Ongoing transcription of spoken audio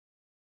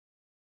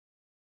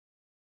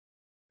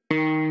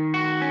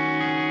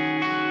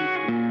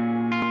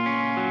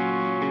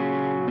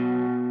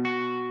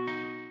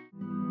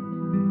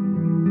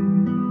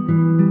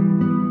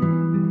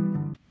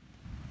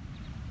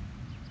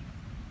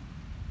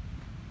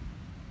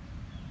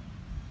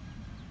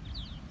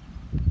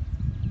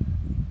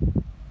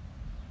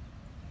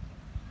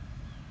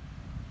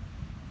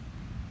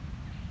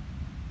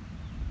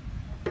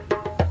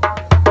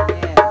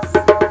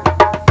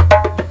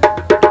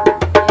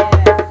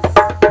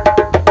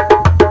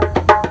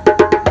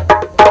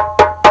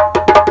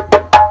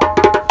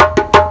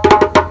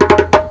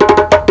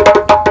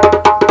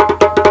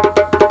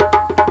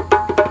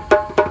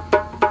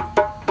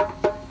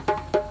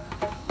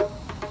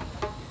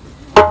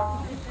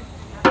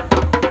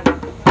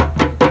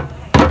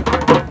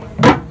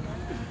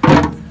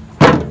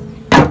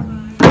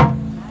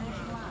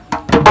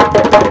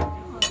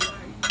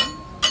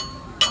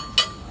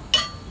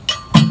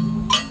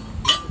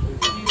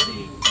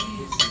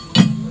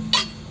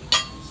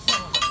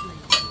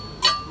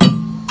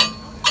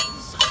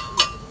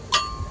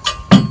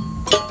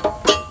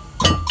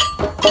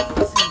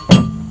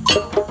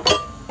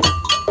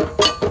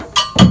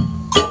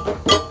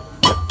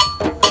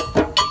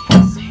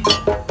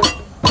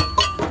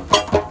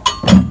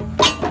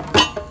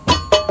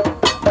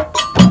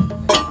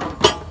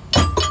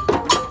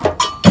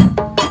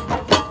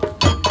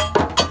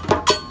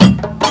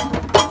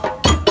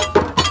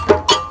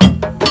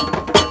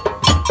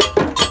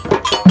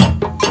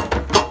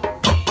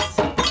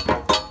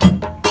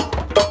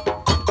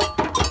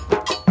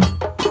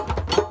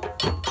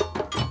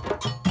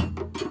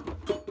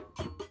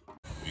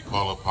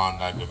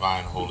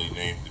divine holy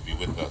name to be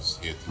with us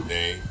here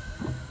today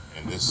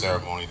in this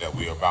ceremony that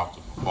we are about to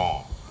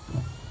perform.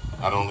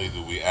 Not only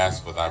do we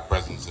ask for thy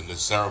presence in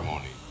this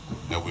ceremony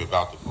that we're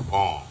about to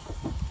perform,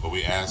 but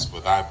we ask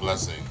for thy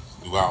blessings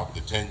throughout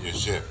the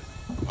tenureship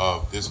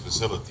of this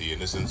facility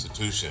and this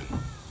institution,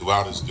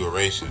 throughout its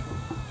duration,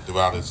 and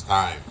throughout its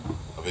time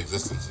of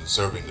existence in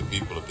serving the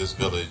people of this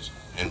village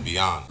and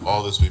beyond.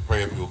 All this we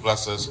pray if you will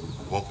bless us.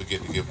 Won't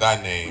forget to give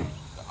thy name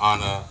the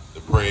honor,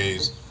 the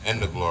praise, and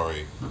the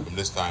glory from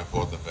this time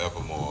forth and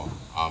forevermore.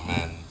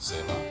 Amen.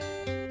 Selah.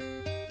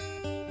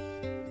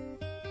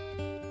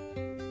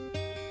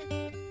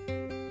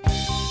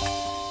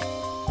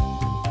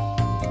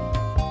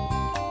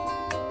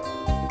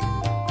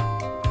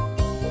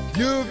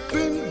 You've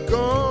been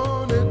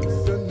gone,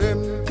 it's an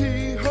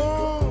empty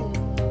home.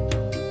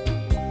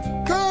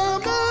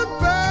 Come on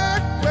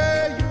back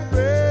where you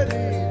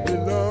really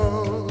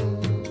belong.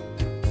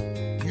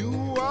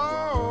 You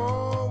are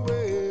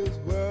always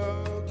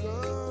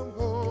welcome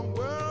home,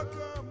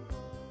 welcome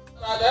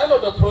home. At the end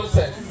of the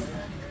process,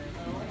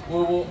 we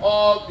will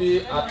all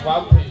be at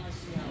one page,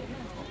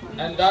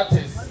 and that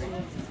is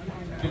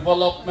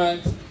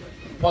development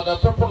for the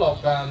people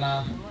of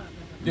Ghana,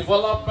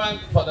 development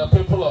for the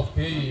people of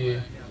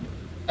KE,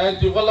 and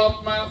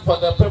development for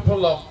the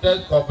people of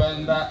Dutch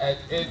Komenda and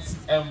its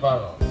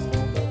environs.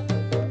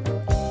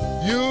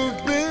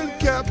 You've been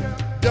kept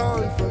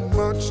down for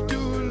much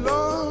too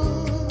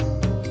long.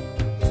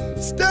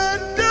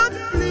 Stand up,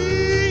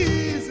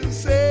 please, and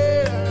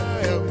say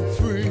I am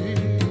free.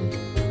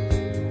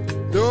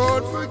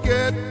 Don't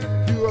forget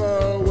you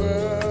are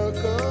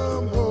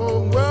welcome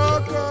home,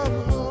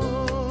 welcome home.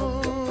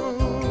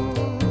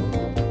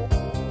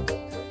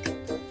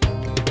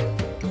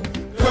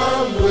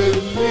 Come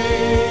with me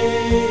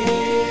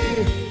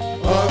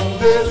on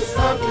this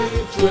happy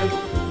trip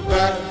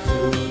back to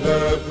the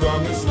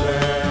promised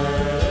land.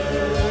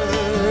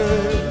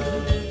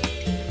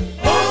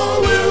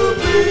 All will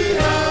be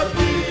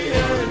happy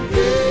and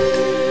gay.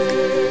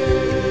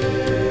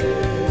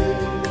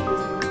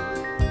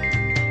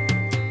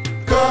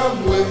 Come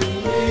with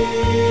me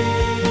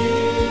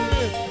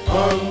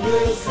on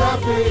this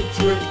happy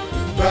trip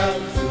back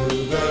to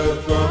the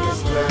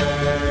promised land.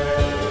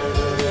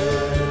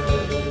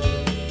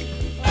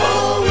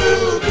 All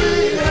will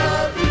be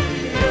happy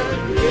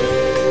and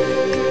gay.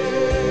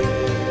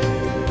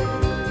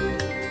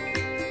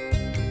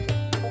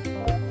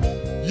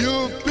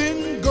 You've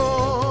been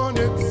gone,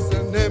 it's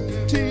an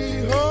empty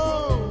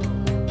home.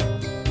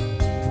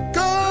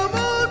 Come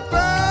on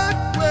back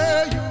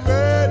where you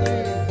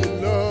really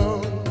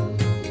belong.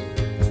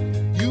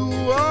 You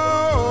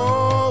are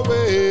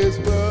always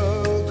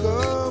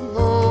welcome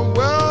home,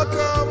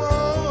 welcome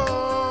home.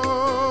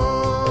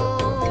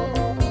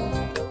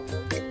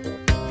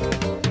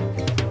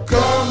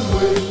 Come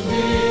with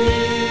me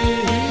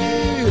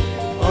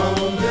on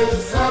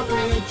this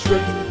happy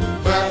trip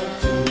back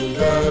to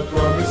the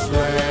promised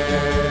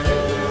land.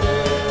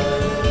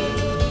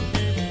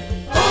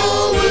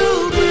 All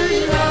will be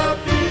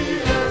happy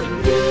and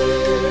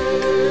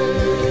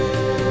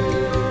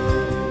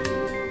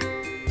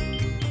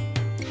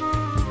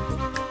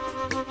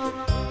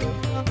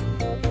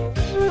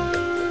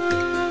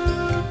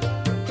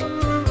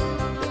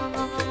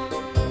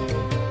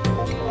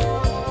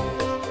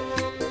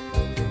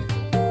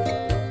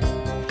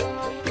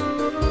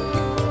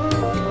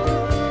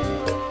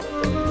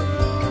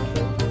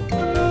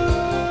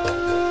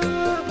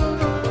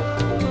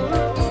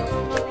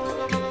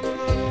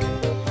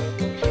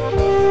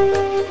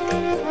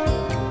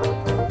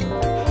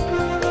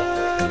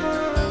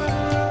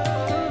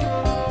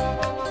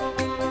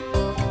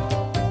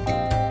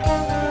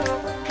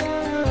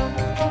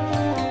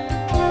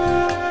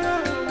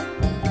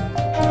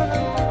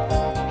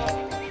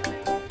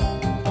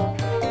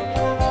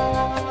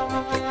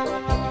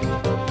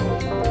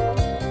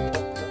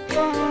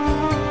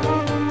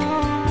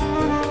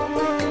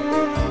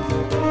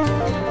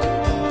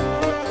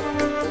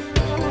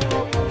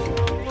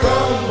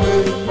come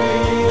with me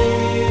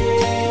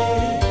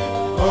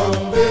on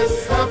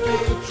this happy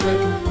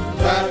trip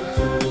back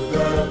to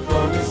the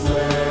promised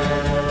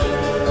land.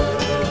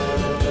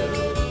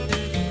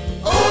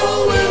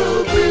 All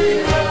will be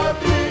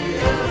happy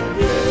and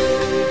gay.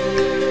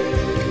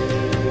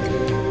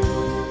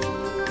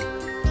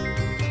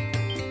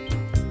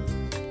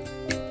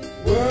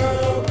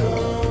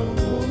 Welcome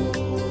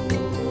home.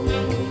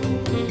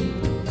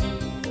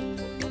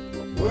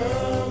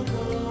 Welcome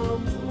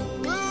home.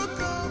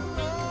 Welcome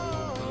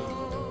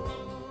home.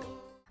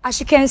 As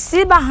you can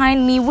see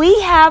behind me,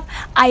 we have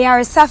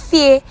Ayaresa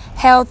Fie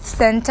Health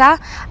Center,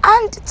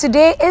 and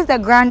today is the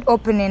grand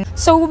opening.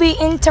 So we'll be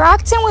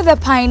interacting with the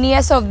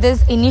pioneers of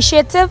this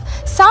initiative,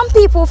 some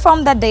people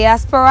from the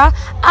diaspora,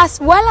 as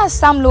well as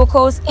some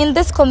locals in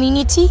this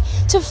community,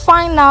 to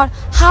find out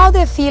how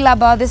they feel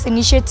about this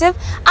initiative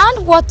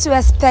and what to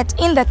expect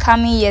in the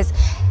coming years.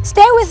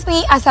 Stay with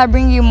me as I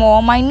bring you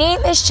more. My name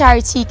is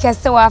Charity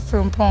Kesewa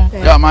Frimpong.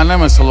 Yeah, my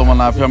name is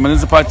Solomon Apia,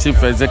 Municipal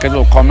Chief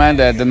Executive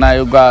Commander at the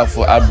INAUGURATION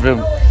for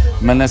Abrim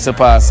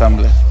Municipal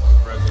Assembly.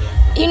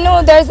 You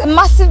know, there's a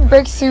massive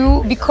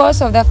breakthrough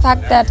because of the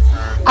fact that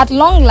at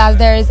long last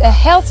there is a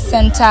health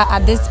center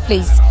at this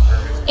place.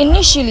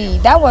 Initially,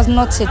 that was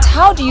not it.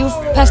 How do you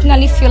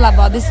personally feel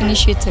about this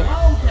initiative?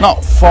 No,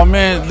 for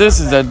me, this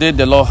is the day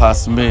the Lord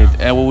has made,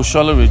 and we will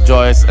surely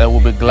rejoice and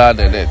will be glad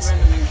in it.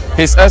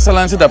 His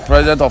Excellency, the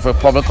President of the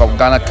Republic of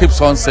Ghana, keeps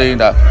on saying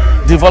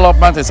that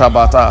development is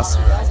about us.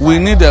 We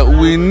need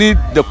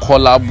the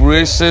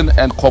collaboration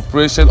and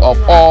cooperation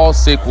of all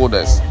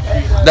stakeholders,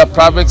 the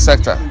private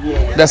sector,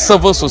 the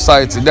civil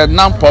society, the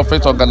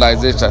non-profit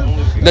organization,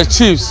 the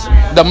chiefs,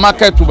 the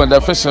market women,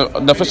 the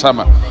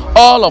fishermen,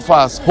 all of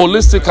us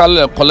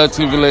holistically and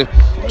collectively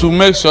to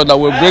make sure that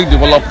we bring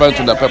development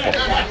to the people.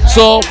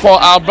 So for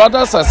our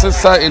brothers and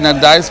sisters in the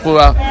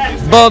diaspora,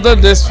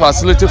 building this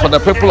facility for the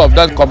people of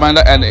Dutch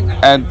Komenda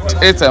and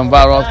its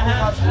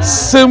environment,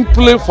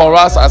 simply for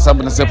us as a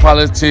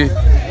municipality,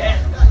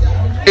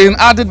 in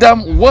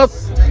addendum with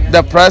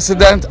the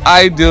president's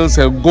ideals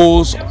and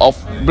goals of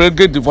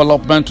bringing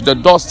development to the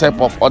doorstep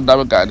of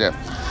ordinary Ghanaians.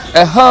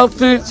 A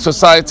healthy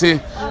society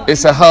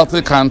is a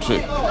healthy country.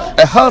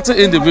 A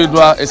healthy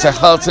individual is a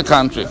healthy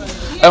country.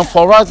 And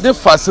for us,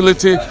 this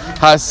facility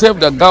has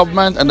saved the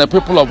government and the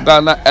people of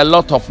Ghana a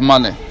lot of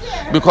money,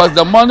 because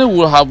the money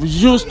we have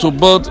used to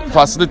build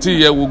facility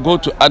here will go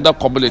to other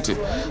community.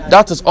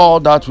 That is all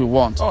that we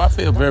want. Oh, I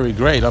feel very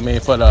great. I mean,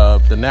 for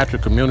the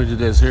natural community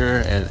that's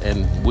here,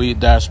 and we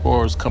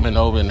diasporas coming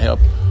over and help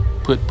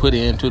put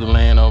into the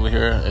land over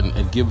here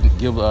and give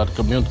the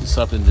community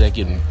something they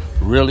can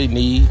really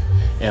need,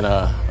 and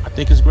I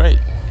think it's great.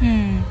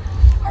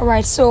 All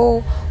right,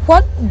 so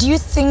what do you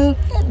think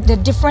the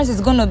difference is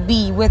going to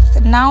be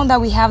with now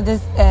that we have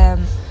this,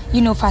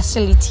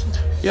 facility?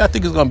 Yeah, I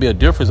think it's going to be a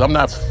difference. I'm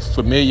not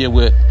familiar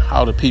with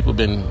how the people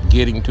been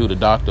getting to the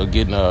doctor,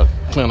 getting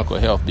clinical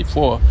health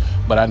before,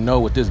 but I know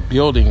with this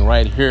building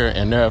right here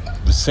and their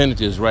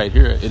vicinities right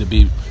here, it'll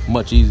be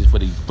much easier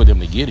for them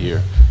to get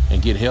here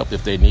and get help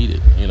if they need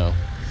it,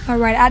 All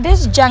right, at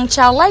this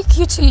juncture, I'd like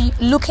you to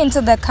look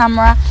into the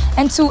camera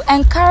and to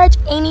encourage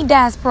any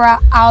diaspora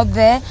out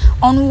there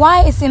on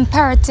why it's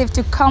imperative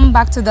to come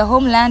back to the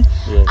homeland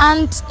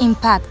and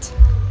impact.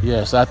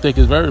 Yes, I think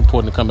it's very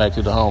important to come back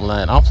to the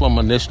homeland. I'm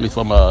initially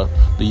from the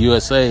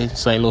USA,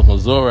 St. Louis,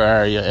 Missouri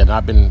area,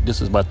 and this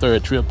is my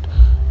third trip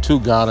to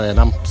Ghana, and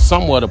I'm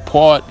somewhat a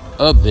part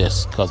of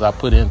this because I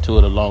put into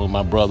it along with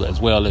my brother as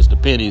well as the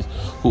Pennies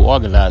who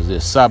organized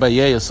this.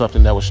 Sabayet is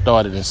something that was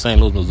started in St.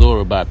 Louis,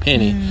 Missouri by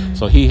Penny,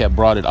 so he had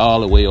brought it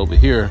all the way over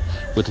here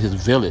with his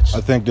village.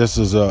 I think this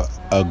is a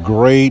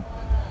great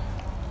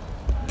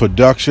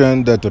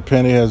production that the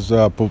Penny has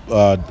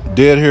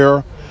did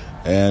here,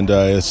 and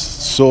it's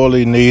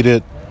sorely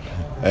needed,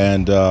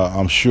 and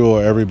I'm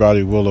sure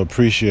everybody will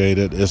appreciate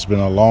it. It's been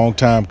a long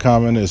time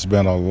coming. It's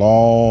been a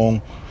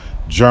long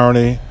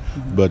journey,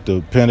 but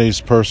the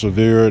Pennies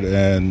persevered,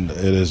 and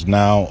it is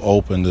now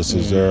open. This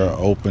is their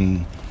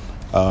open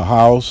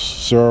house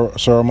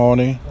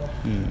ceremony,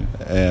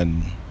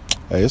 and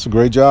hey, it's a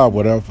great job.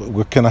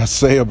 What can I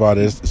say about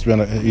it?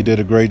 He did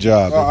a great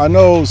job. I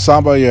know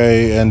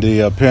Sabayet and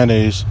the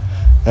Pennies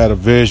had a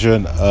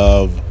vision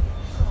of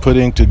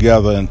putting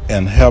together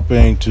and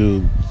helping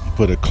to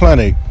put a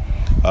clinic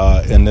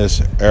in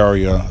this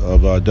area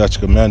of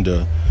Dutch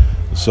Komenda.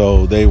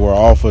 So they were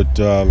offered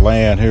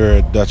land here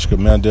at Dutch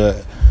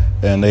Komenda,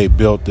 and they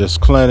built this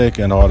clinic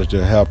in order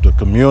to help the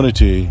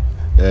community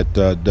at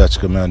Dutch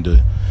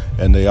Komenda.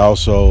 And they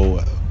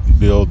also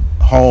built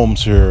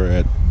homes here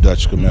at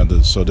Dutch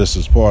Komenda. So this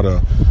is part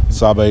of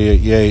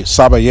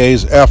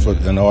Sabayet's effort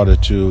in order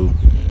to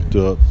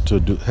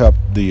help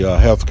the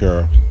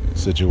healthcare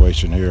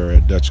situation here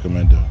at Dutch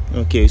Komenda.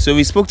 Okay, so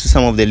we spoke to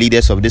some of the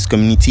leaders of this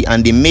community,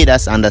 and they made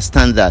us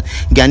understand that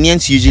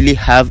Ghanaians usually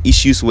have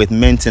issues with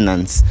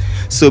maintenance.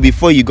 So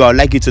before you go, I'd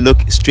like you to look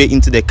straight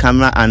into the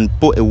camera and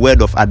put a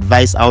word of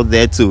advice out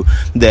there to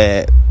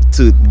the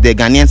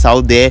Ghanaians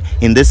out there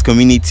in this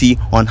community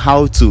on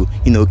how to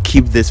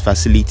keep this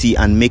facility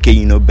and make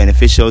it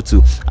beneficial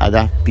to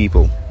other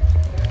people.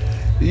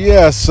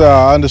 Yes,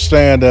 I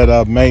understand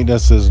that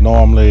maintenance is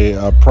normally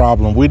a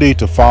problem. We need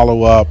to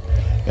follow up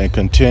and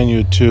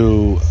continue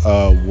to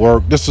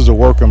work. This is a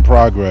work in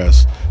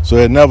progress, so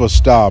it never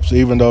stops,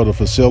 even though the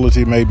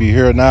facility may be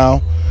here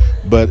now,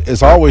 but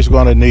it's always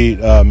going to need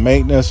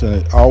maintenance,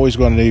 and it's always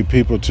going to need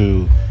people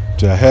to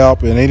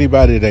help, and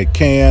anybody that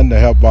can to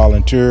help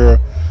volunteer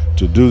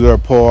to do their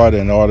part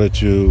in order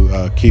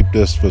to keep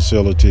this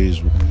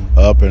facilities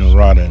up and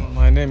running.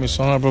 My name is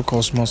Honorable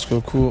Cosmos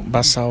Koku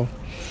Basau,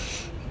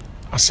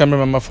 Assembly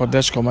Member for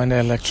Dutch Komenda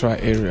Electoral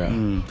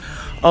Area.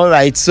 All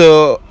right,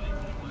 so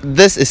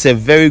this is a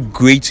very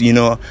great,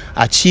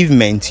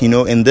 achievement,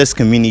 in this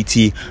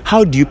community.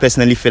 How do you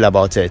personally feel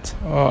about it?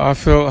 I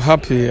feel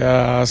happy,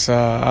 as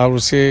I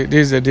would say,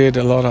 this is the day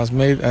the Lord has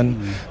made, and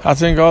I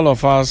think all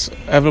of us,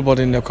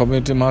 everybody in the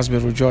community must be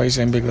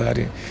rejoicing and be glad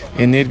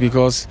in it,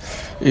 because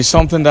it's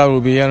something that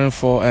we'll be yearning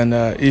for, and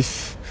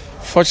if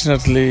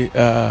fortunately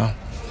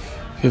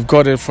we've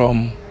got it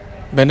from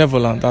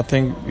benevolent, I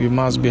think we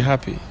must be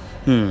happy.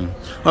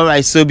 All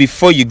right, so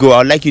before you go,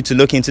 I'd like you to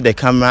look into the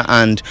camera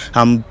and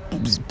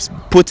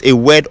put a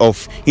word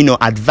of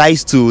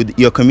advice to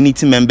your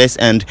community members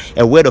and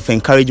a word of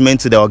encouragement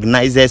to the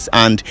organizers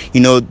and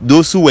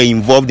those who were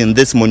involved in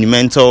this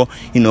monumental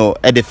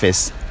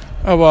edifice.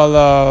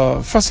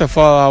 Well, first of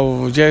all, I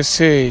will just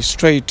say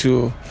straight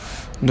to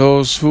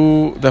those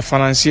the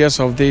financiers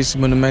of this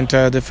monumental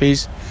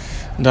edifice,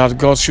 that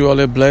God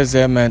surely bless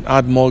them and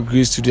add more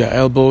grease to their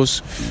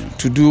elbows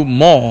to do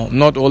more,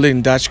 not only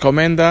in Dutch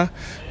Komenda,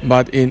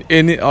 but in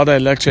any other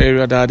electoral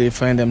area that they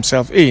find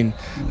themselves in.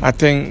 I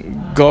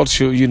think God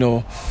should,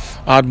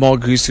 add more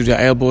grease to their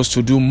elbows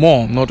to do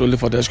more, not only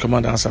for Dutch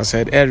Komenda, as I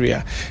said,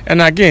 area.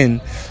 And again,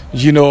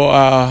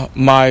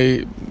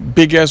 my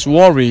biggest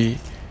worry,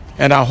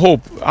 and I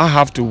hope I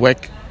have to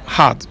work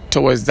hard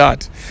towards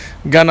that.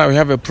 Ghana, we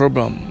have a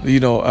problem,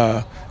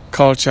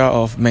 culture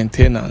of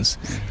maintenance,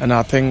 and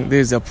I think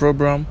this is a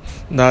problem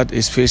that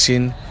is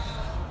facing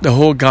the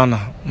whole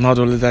Ghana, not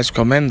only Dutch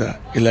Komenda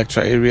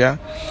electoral area.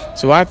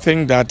 So I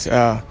think that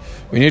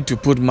we need to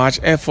put much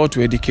effort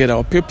to educate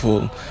our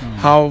people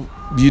how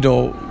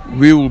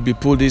we will be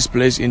put this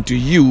place into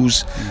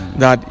use,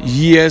 that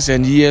years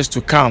and years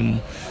to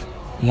come,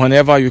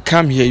 whenever you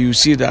come here, you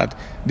see that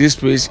this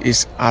place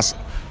is as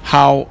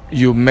how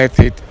you met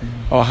it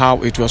or how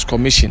it was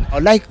commissioned.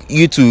 I'd like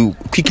you to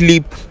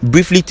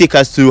briefly take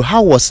us through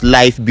how was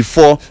life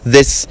before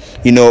this,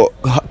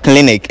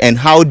 clinic, and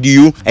how do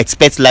you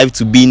expect life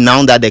to be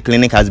now that the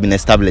clinic has been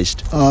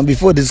established?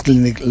 Before this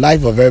clinic,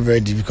 life was very, very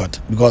difficult,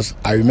 because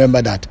I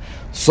remember that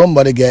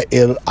somebody get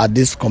ill at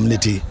this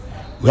community.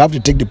 We have to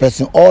take the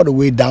person all the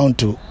way down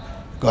to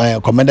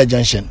Komenda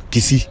Junction,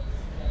 Kisi.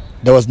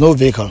 There was no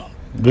vehicle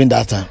during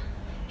that time.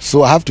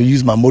 So I have to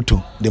use my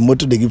motor, the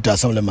motor they give to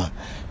assemblyman,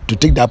 to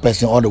take that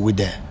person all the way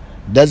there.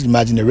 Just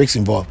imagine the risks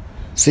involved,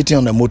 sitting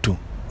on the motor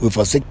with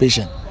a sick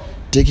patient,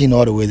 taking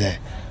all the way there.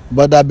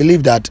 But I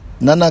believe that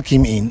Nana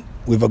came in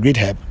with a great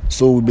help.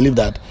 So we believe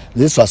that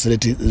this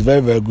facility is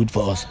very, very good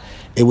for us.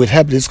 It will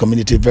help this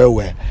community very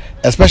well,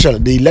 especially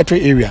the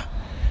electorate area.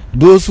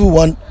 Those who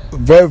want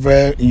very,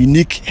 very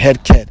unique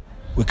health care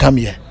will come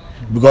here,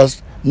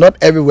 because not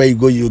everywhere you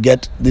go you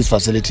get this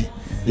facility.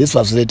 This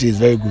facility is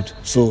very good,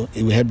 so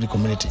it will help the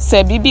community.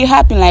 So BB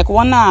happen like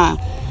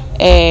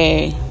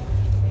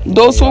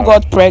those who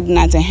got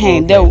pregnant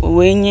and they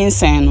were in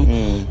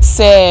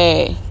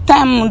say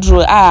time drew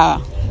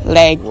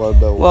like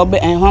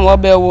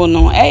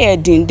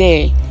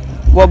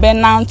Wobe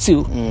now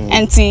too.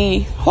 And the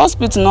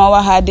hospital no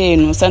had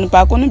no San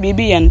Pacono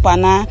baby and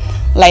Pana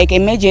like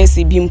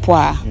emergency beam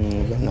poor.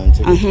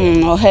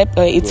 Or help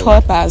it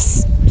help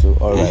us.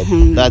 All right,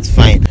 that's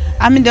fine.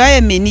 I mean,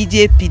 the many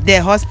JP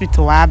the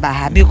hospital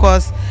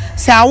because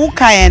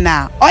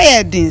Sawuka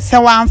oyedin,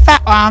 so one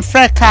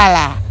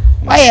frekala.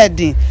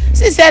 Oyedin.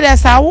 She said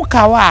as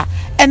Sawukawa.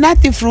 And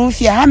not if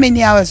Rufia, how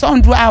many hours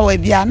on do our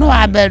beer, no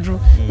our bedroom,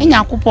 in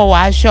Yakupo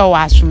was show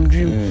us from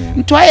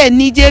dream. To I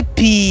need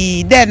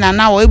JP, then and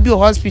now will be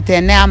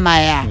hospital near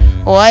Maya,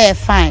 or I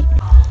fine.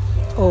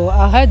 Oh,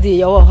 I heard the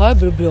your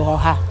hubby or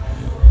her.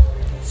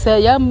 Sir,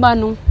 young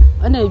Manu,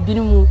 and I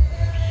been,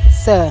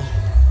 sir,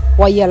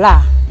 why you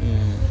la?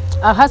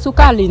 I has to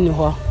call in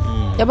her.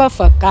 Ever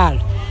for Carl,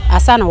 a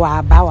son of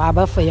our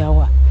bow for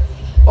your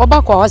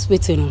Obako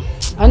hospital.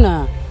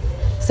 Anna,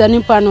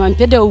 sending Pano and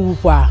Pedro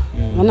Whoopah.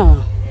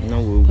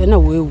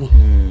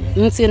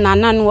 This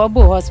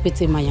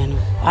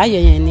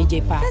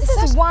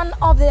is one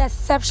of the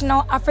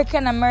exceptional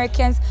African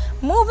Americans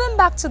moving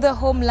back to the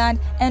homeland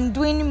and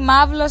doing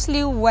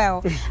marvelously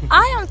well.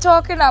 I am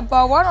talking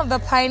about one of the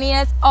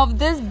pioneers of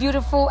this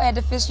beautiful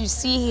edifice you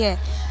see here.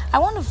 I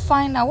want to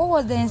find out what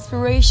was the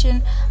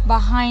inspiration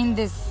behind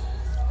this.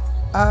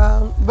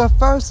 But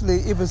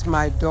firstly, it was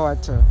my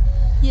daughter.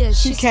 Yes,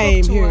 she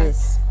came here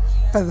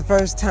for the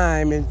first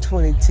time in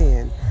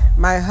 2010.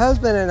 My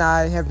husband and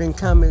I have been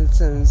coming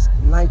since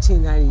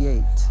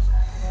 1998.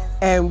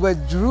 And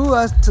what drew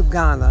us to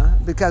Ghana,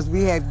 because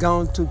we had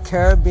gone to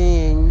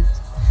Caribbean,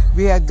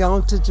 we had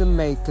gone to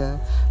Jamaica,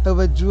 but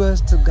what drew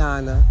us to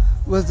Ghana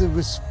was the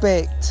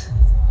respect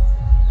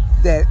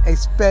that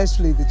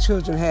especially the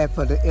children had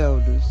for the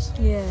elders.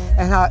 Yeah.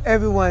 And how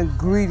everyone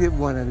greeted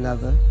one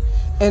another.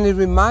 And it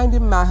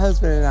reminded my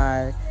husband and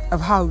I of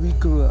how we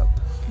grew up.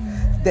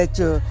 That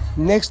your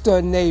next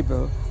door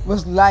neighbor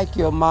was like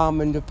your mom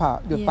and your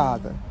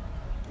father.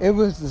 It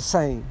was the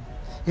same.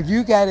 If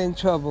you got in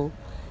trouble,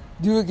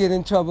 you would get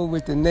in trouble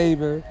with the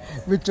neighbor,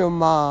 with your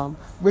mom,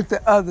 with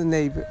the other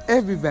neighbor,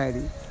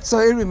 everybody. So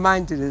it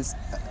reminded us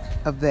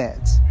of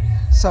that.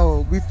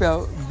 So we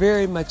felt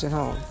very much at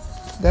home.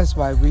 That's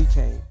why we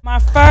came. My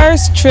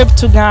first trip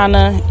to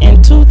Ghana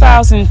in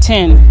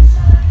 2010,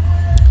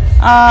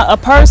 a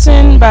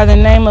person by the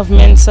name of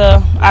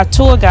Mensa, our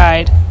tour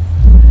guide,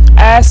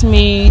 asked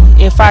me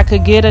if I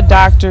could get a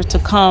doctor to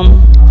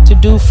come to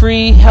do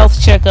free health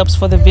checkups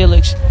for the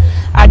village.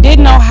 I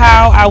didn't know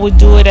how I would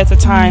do it at the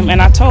time,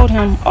 and I told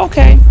him,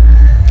 okay,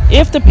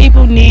 if the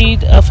people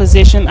need a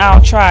physician,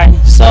 I'll try.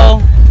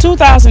 So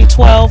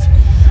 2012,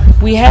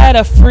 we had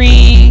a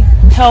free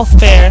health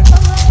fair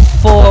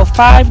for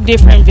 5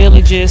 different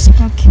villages.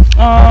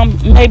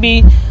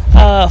 Maybe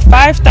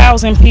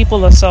 5,000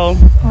 people or so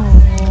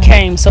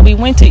came. So we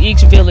went to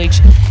each village,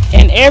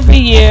 and every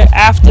year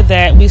after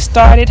that we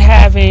started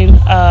having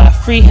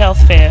free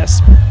health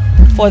fairs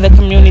for the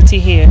community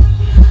here.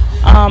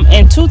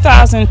 In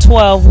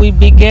 2012 we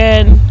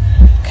began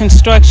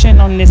construction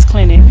on this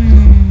clinic.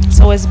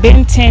 So it's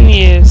been 10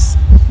 years.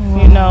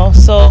 You know,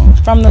 so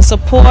from the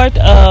support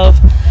of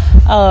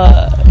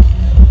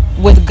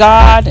with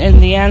God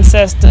and the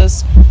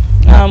ancestors,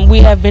 we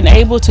have been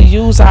able to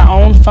use our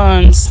own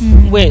funds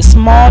with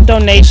small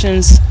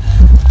donations,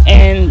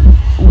 and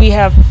we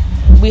have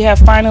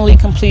finally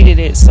completed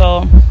it.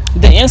 So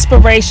the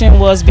inspiration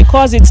was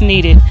because it's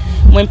needed.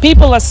 When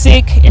people are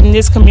sick in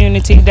this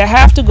community, they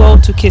have to go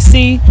to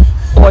Kisii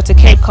or to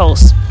Cape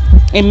Coast,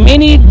 and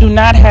many do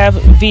not have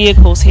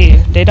vehicles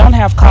here. They don't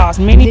have cars.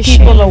 Many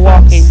people are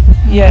walking.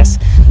 Yes.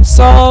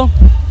 So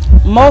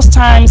most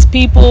times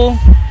people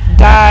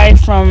die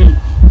from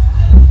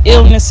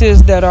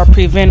illnesses that are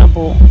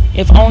preventable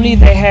if only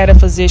they had a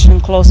physician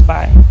close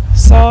by.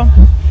 So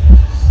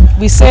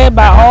we said,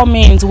 by all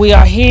means, we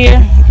are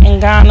here in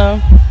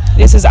Ghana.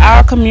 This is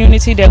our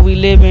community that we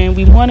live in.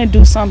 We want to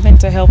do something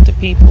to help the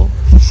people.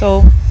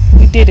 So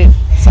we did it.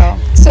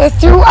 So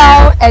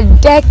throughout a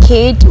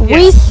decade,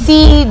 we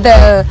see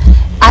the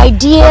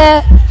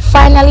idea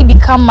finally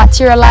become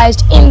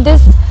materialized in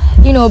this,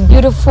 you know,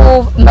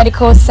 beautiful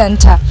medical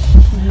center.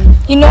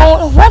 You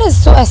know, what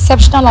is so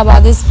exceptional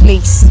about this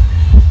place?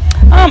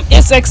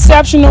 It's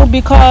exceptional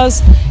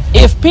because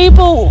if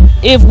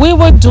we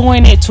were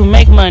doing it to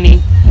make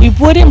money, we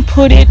wouldn't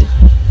put it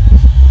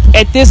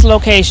at this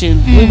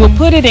location. We would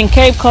put it in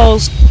Cape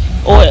Coast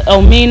or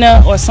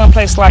Elmina or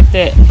someplace like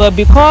that. But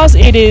because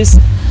it is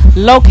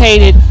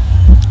located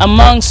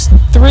amongst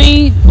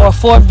 3 or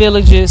 4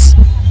 villages,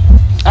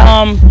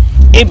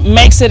 it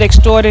makes it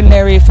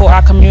extraordinary for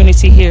our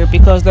community here,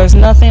 because there's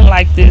nothing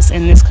like this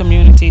in this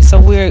community. So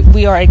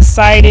we are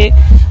excited.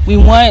 We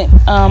want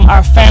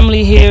our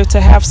family here to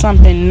have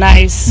something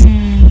nice,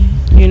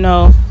 you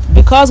know,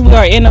 because we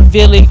are in a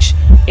village.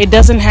 It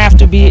doesn't have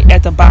to be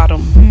at the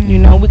bottom. You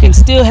know, we can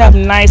still have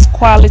nice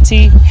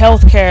quality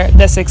health care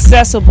that's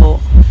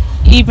accessible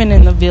even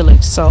in the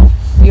village. So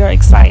we are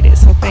excited.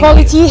 So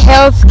quality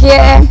health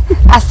care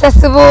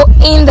accessible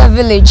in the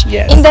village.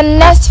 Yes. In the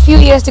next few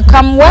years to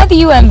come, where do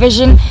you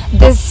envision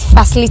this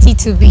facility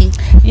to be?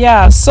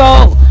 Yeah,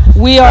 so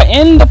we are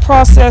in the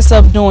process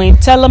of doing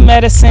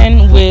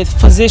telemedicine with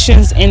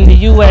physicians in the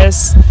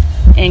US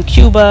and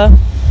Cuba.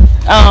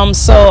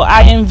 So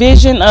I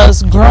envision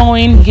us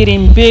growing,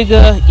 getting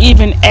bigger,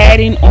 even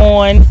adding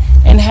on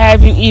and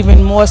having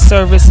even more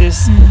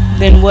services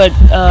than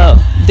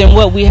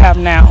what we have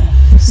now.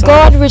 So.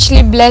 God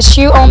richly bless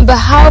you. On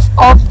behalf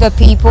of the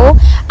people,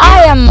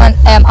 I'm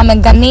a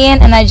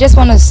Ghanaian, and I just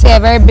want to say a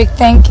very big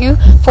thank you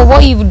for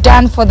what you've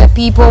done for the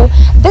people.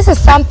 This is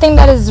something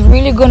that is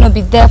really going to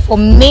be there for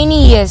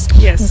many years.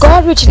 Yes.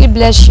 God richly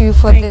bless you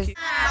for this. You.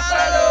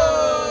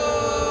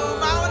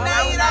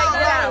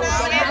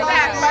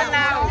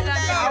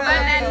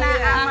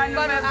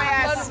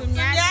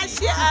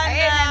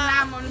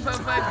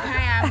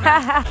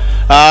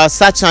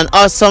 Such an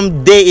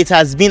awesome day it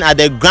has been at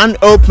the grand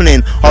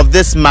opening of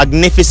this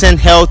magnificent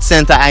health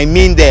center. I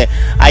mean the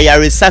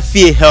Ayaresa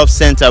Fie Health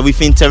Center. We've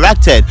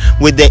interacted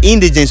with the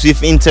indigents, we've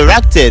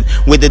interacted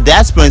with the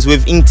diasporans,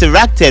 we've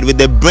interacted with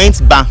the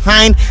brains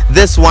behind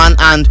this one,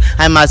 and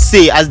I must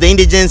say, as the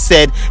indigents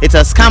said, it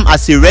has come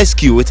as a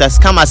rescue, it has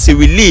come as a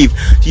relief,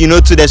 you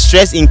know, to the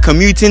stress in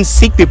commuting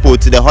sick people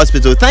to the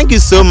hospital. Thank you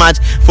so much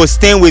for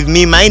staying with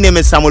me. My name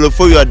is Samuel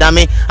Ofori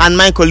Odame, and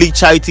my colleague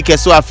Charity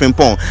Keso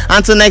Afrimpong.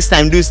 Until next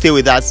time, do stay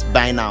with us.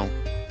 Bye now.